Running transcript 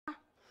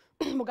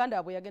muganda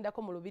wabwe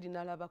yagendako mu lubiri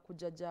n'alaba ku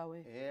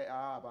jjajjaawe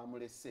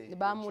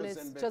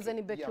bamulese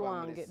chosen beki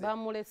wange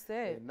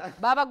bamulese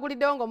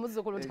babaguliddewo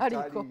ng'omuzzukulu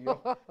taliko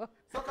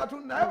so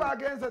naye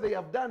bagenze they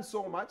have done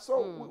so much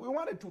so we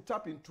wanted to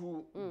tap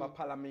into the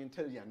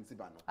parliamentarians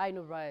bano. I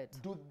know, right.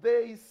 Do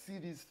they see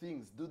these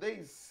things? Do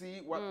they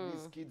see what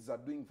these kids are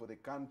doing for the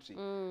country?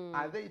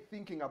 Are they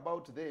thinking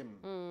about them?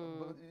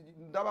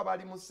 Ndaba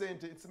bali mu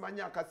sente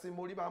itsimanya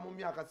akasimu liba mu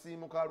myaka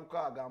simu ka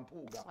Lukaga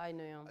Mpuuga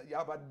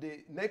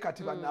yabadde naye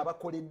kati bano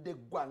abakoledde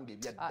eggwanga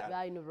ebyaddala.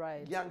 I know,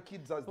 right. Young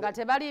kids as nga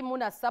tebalimu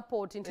na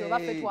support nti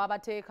obaffe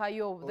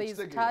twabateekayo. They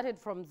started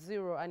from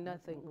zero and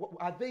nothing.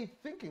 Are they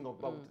thinking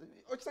about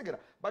okitegera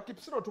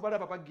bakipsiro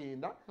tubalaba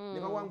bagenda ne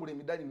bawangula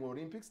emidali mu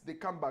Olympics, they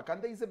come back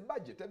and there is a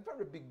budget, a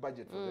very big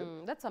budget for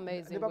them. That's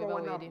amazing. But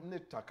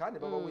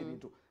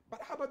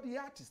how about the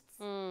artists?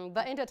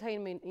 The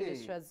entertainment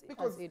industry has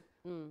it.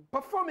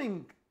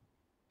 Performing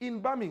in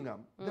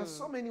Birmingham, there's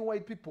so many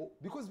white people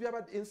because we have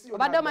NC.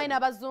 Badomaina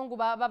abazungu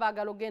baba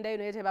bagala ogendayo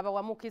naye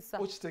tebabawamukisa.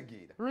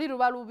 Okitegeera. Luli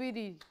luba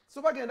lubiri.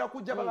 So bagenda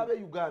kujja balabe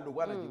Uganda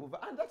bwana jibuva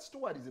and that's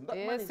tourism. That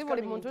money is si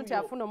buli muntu nti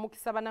afuna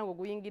omukisa banango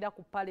guyingira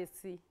ku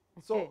palace.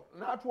 So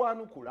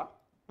natwanukula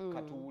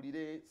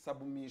katuwulire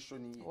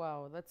submission ye.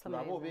 Wow, that's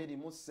amazing. Labo beri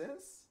mu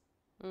sense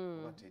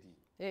bateri.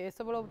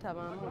 Esobola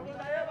obutabaamu.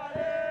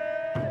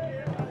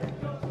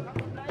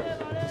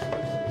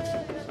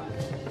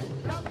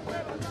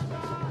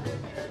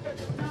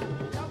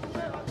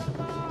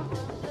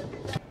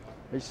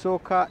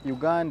 Ekisooka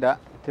Uganda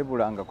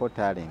tebulangako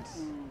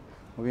talents.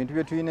 Mu bintu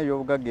bye tulina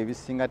ebyobugagga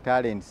ebisinga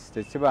talents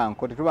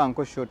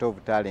tetubanko short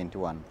of talent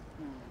one.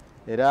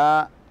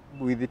 Era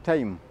with the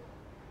time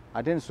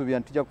ate nsuubira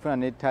ntujja kufuna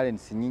ne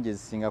talents nnyingi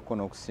ezisingako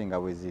n'okusinga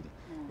bwe ziri.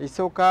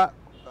 Ekisooka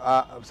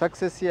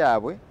success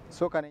yaabwe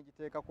sooka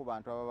negiteeka ku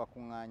bantu aba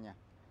bakuŋŋaanya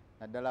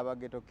naddala aba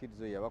Ghetto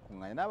Kids oyo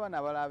abakuŋŋaanya n'abaana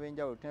abalala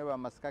ab'enjawulo tulina ba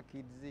Masika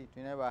Kids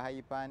tulina ba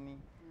Haipani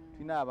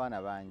tulina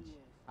abaana bangi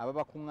aba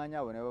bakuŋŋaanya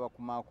abo ne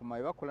babakumaakuma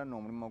be bakola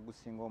n'omulimu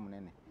ogusinga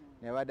omunene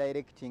ne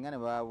badirectinga ne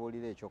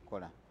bababuulira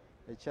ekyokukola.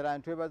 Ekirala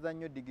ntwebaza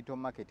nnyo digital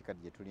market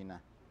kati gye tulina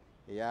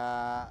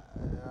eya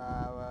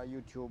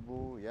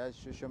YouTube ya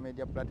social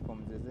media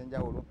platforms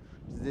ez'enjawulo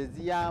ze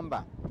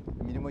ziyamba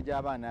emirimu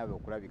gy'abaana abe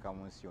okulabika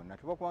mu nsi yonna.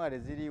 Tuba kubanga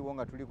teziriiwo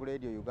nga tuli ku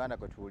radio Uganda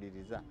kwe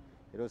tuwuliriza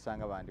era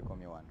osanga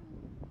bandikomye wano.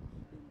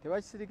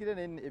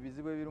 Tebakisirikire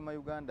ebizibu ebiruma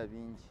Uganda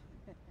bingi.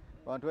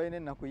 Abantu balina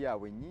ennaku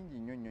yaabwe nnyingi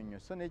nnyo.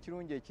 So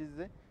n'ekirungi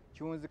ekizze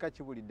kiwunzika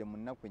kibulidde mu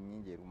nnaku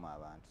ennyingi eruma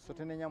abantu. So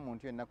tenenya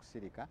muntu yenna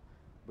kusirika,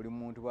 buli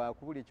muntu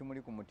bwakubula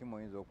ekimuli ku mutima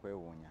oyinza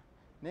okwewuunya.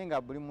 Naye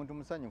nga buli muntu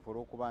musanyufu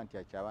olw'okuba nti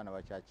abaana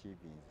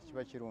bakyakiivinze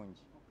kiba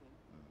kirungi.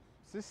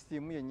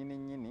 Sisitimu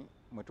yennyini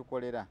mwe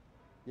tukolera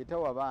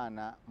yetawa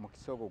abaana mu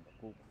kisooka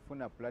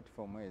kufuna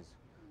platform ezo.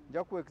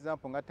 Nja kuwa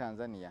example nga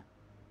Tanzania.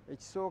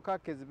 Ekisooka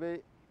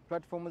kezibe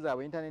platform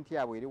zaabwe internet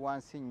yaabwe eri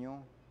wansi nnyo.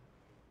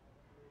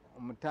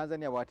 Mu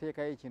Tanzania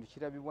bwateekayo ekintu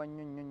kirabibwa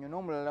nnyo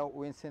n'omulala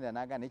w'ensenda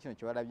n'agamba ekino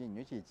kye balabye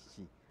nnyo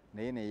kiki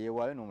naye ne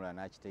yeewaayo n'omulala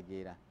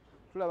n'akitegeera.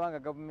 Tulaba nga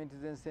gavumenti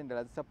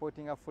z'ensendala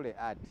zisupportinga full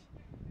art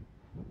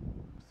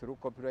through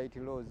copyright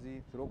laws,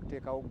 through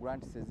okuteekawo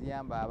grants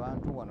eziyamba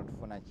abantu wano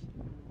tufuna ki.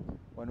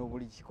 Wano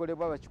buli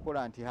kikolebwa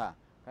bakikola nti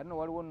kati no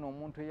waliwo nno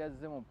omuntu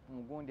eyazze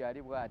mu gundi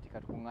ali bw'ati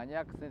katukuŋŋaanye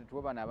akasente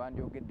tuwe bano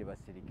abandyogedde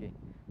basirike.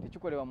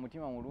 Tekikolebwa mu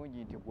mutima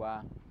mulungi nti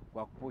gwa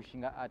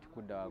kupushinga art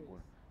kudda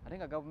waggulu. Ate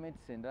nga gavumenti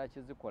sendala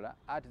kyezikola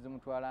art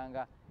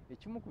zimutwalanga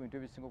ekimu ku bintu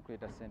ebisinga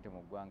okuleeta ssente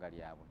mu ggwanga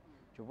lyabwe.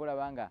 Kyova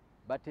olaba nga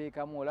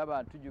bateekamu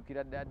olaba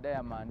tujjukira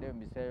Diamond mu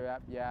biseera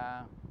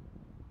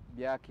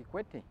bya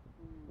Kikwete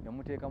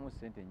yamuteekamu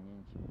ssente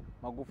nnyingi.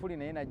 Magufuli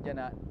naye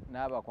najja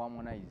n'aba kwa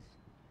Harmonize.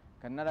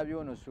 Kanalabye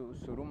ono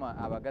Suruma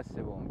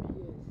abagasse bombi.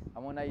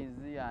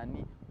 Harmonize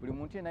yani buli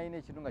muntu yenna alina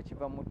ekintu nga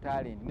kiva mu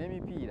talent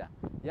n'emipiira.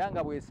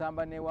 Yanga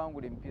bw'esamba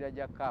n'ewangula emipiira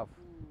gya CAF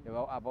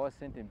abawa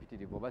ssente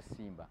mpitirivu oba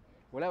Simba.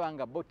 Olaba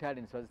nga bo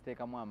talents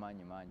baziteekamu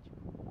amaanyi mangi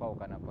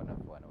okwawukanako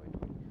naffe wano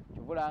wetuli.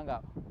 Kyovula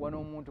nga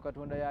wano omuntu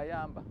Katonda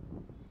yayamba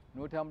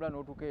n'otambula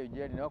n'otuuka eyo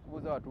gyali ne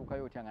bakubuuza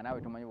watuukayo otya nga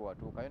naawe tomanyi bwe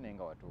watuukayo naye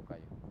nga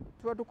watuukayo.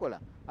 Tuba tukola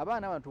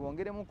abaana abantu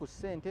tubongeremu ku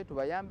ssente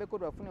tubayambeko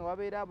tubafune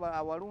wabeera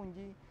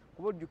awalungi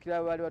kuba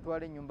ojjukira baali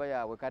batwala ennyumba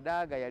yaabwe.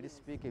 Kadaaga yali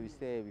sipiika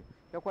ebiseera ebyo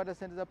yakwata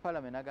ssente za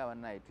parliament agamba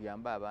naye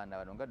tuyambe abaana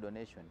bano nga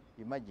donation.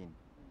 Imagine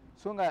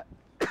so nga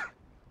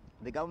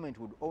the government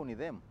would own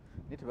them.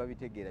 Naye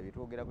tebabitegeera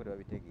byetwogerako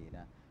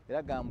tebabitegeera.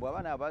 Era gambwa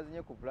abaana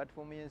abazinye ku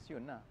platform y'ensi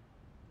yonna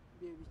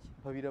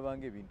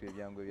babirabanga ebintu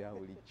ebyangu ebya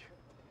bulijjo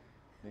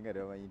naye nga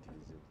tebamanyi nti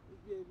bizibu.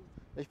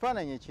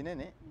 Ekifaananyi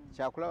ekinene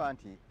kyakulaba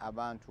nti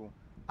abantu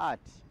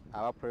art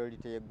aba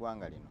priority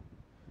y'eggwanga lino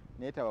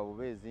neetaba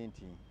bubeezi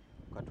nti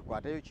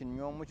katukwatayo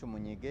kinnyomu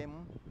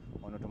kimunyigemu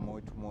ono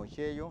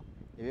tumwokyeyo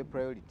ebe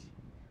priority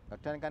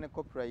katutandika ne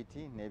copyright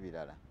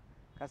n'ebirala.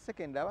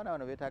 Second abaana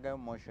bano beetaagayo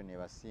motion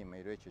ebasiima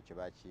era ekyo kye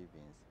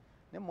bakiivinze.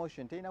 Ne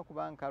motion terina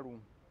kuba nkalu.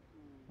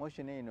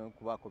 Motion eno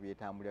kubaako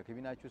byetambulira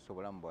kebinakyusa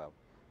obulamu bwabwe.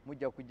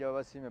 Mujja kujja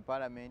babasiime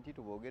parliament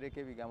tuboogereko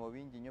ebigambo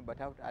bingi nnyo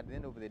but at the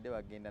end of the day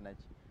bagenda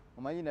naki.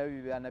 Omanyi nabyo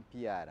bibeera na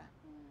PR.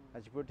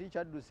 Kakiproti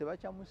kyadduse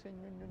bakyamuse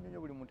nnyo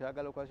buli muntu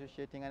ayagala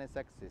okuassociatinga ne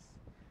success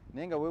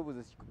naye nga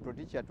weebuuza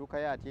kiproti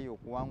kyatuukayo ati eyo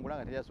okuwangula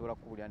nga teryasobola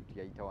kukubulira nti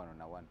tuyayita wano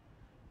na wano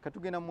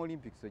katugenda mu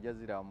olympics ojja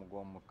ziraba mu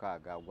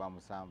gw'omukaaga gwa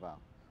musanvu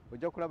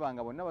ojja kulaba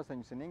nga bonna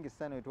basanyuse naye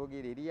ngaessano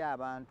etwogera eriyo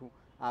abantu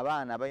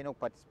abaana balina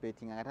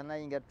okuparticipatinga nga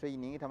tanayinga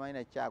training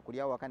tamalina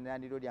kyakulya waka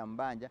nerandiro lya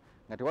mbanja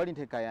nga tewali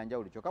nteeka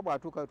yanjawulo kyokka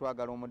bw'atuukayo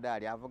twagala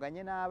omudaali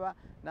avuganye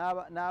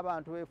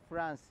n'abantu b'e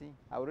France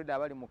already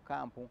abali mu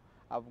kampu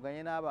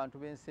avuganye n'abantu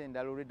b'ensi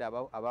endala already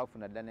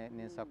abaafuna dda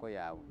n'ensako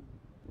yaabwe.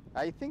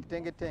 I think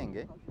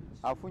Tengetenge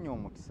afunye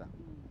omukisa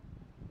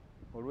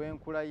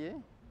olw'enkula ye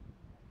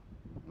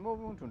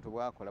n'obuntuntu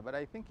bwakola, but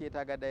I think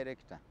yeetaaga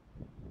director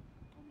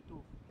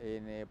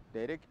ne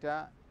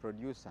director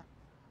producer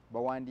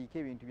bawandiike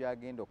ebintu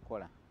byagenda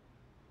okukola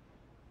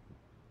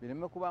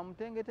bireme kuba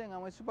Mutengetenga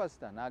mwe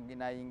superstar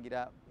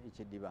n'ayingira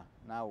ekidiba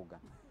n'awuga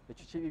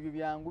ekyo ebyo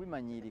byangu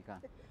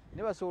bimanyiirika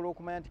ne basobola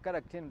okumanya nti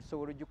character eno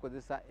tusobola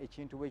ogikozesa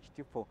ekintu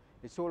bw'ekitifo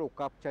ekisobola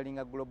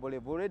okukapturinga global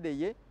level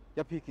already ye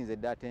yapiikinze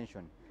dda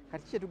attention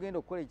kati kye tugenda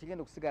okukola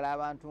ekigenda okusigala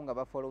abantu nga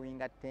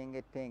bafollowinga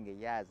Tengetenge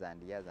years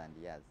and years and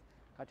years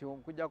kati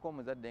okujjako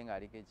omuzadde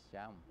ng'aliko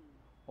ekikyamu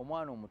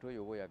omwana omuto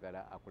oyo oba oyagala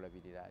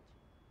akulabirira ati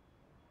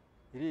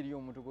era eri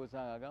omuntu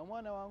gosanga agamba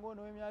mwana wange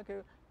ono w'emyaka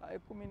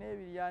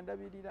 12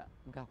 yandabirira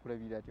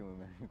ng'akulabirira ati mu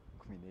myaka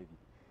 12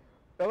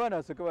 abaana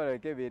basooke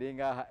balabike ebeere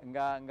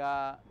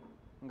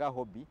nga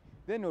hobby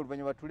then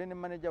oluvannyuma batule ne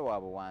manager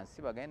waabwe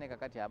wansi bagende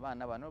kakati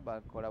abaana bano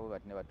bakola bwe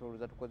bati ne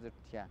batuuluza tukoze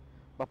tutya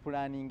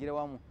bapulaaningire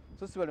wamu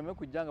so si baleme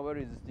kujja nga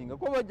baresistinga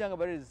kuba bajja nga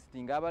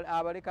baresistinga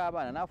abaleka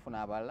abaana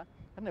n'afuna abalala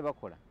ate ne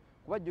bakola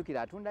kuba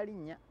jjukira atunda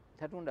linnya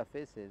tatunda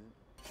faces